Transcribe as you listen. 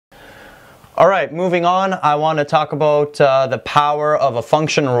Alright, moving on, I want to talk about the power of a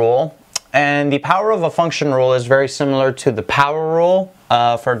function rule. And the power of a function rule is very similar to the power rule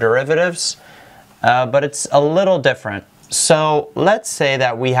for derivatives, but it's a little different. So let's say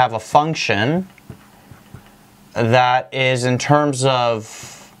that we have a function that is in terms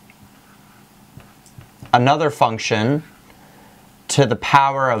of another function to the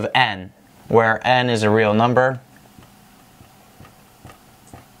power of n, where n is a real number.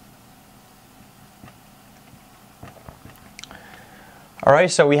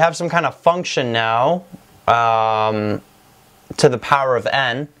 Alright, so we have some kind of function now to the power of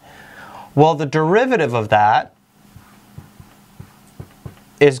n. Well, the derivative of that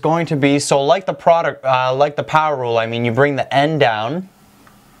is going to be, so like the product, like the power rule, I mean, you bring the n down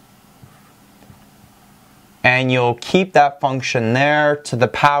and you'll keep that function there to the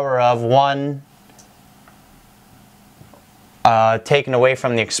power of 1 taken away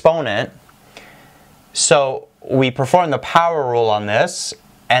from the exponent. So we perform the power rule on this,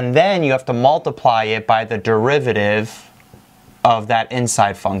 and then you have to multiply it by the derivative of that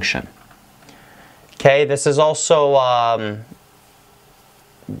inside function. Okay, this is also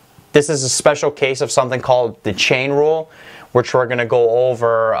this is a special case of something called the chain rule, which we're going to go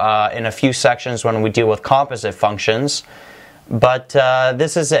over in a few sections when we deal with composite functions. But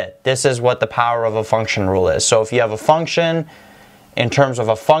this is it. This is what the power of a function rule is. So if you have a function in terms of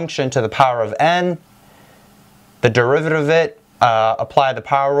a function to the power of n, the derivative of it, apply the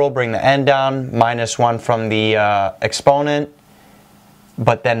power rule, bring the n down, minus 1 from the exponent,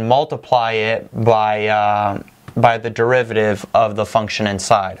 but then multiply it by the derivative of the function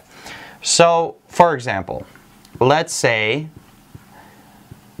inside. So, for example, let's say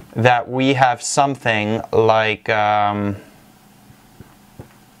that we have something like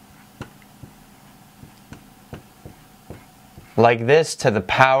this to the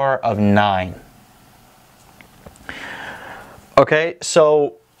power of 9. Okay,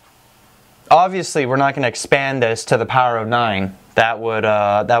 so obviously we're not going to expand this to the power of 9. That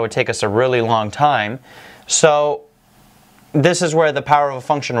would take us a really long time. So this is where the power of a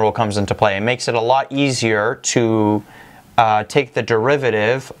function rule comes into play. It makes it a lot easier to take the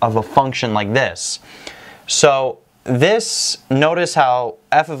derivative of a function like this. So this, notice how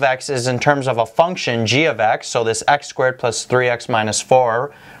f of x is in terms of a function g of x. So this x squared plus 3x minus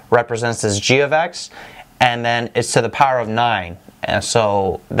 4 represents this g of x. And then it's to the power of 9. And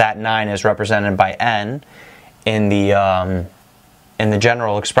so that 9 is represented by n in the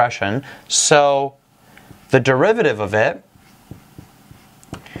general expression. So the derivative of it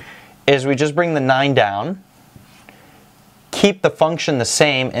is we just bring the 9 down, keep the function the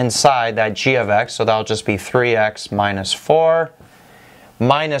same inside that g of x, so that'll just be 3x minus 4,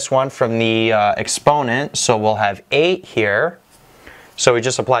 minus 1 from the exponent, so we'll have 8 here. So we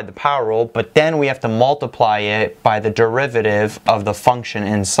just applied the power rule, but then we have to multiply it by the derivative of the function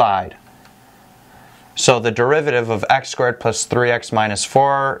inside. So the derivative of x squared plus 3x minus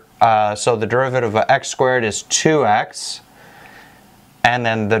 4, so the derivative of x squared is 2x, and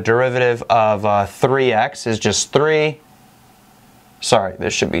then the derivative of 3x is just 3. Sorry,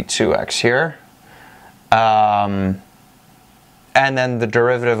 there should be 2x here. And then the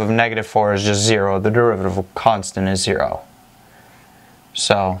derivative of negative 4 is just 0. The derivative of constant is 0.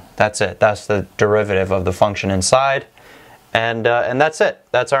 So that's it. That's the derivative of the function inside, and that's it.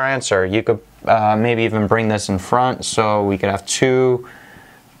 That's our answer. You could maybe even bring this in front, so we could have 2x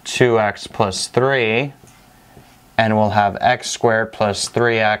plus 3, and we'll have x squared plus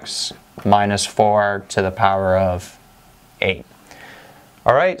 3x minus 4 to the power of 8.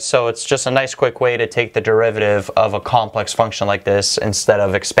 Alright, so it's just a nice quick way to take the derivative of a complex function like this. Instead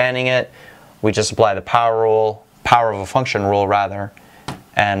of expanding it, we just apply the power of a function rule rather,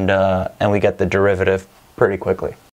 and we get the derivative pretty quickly.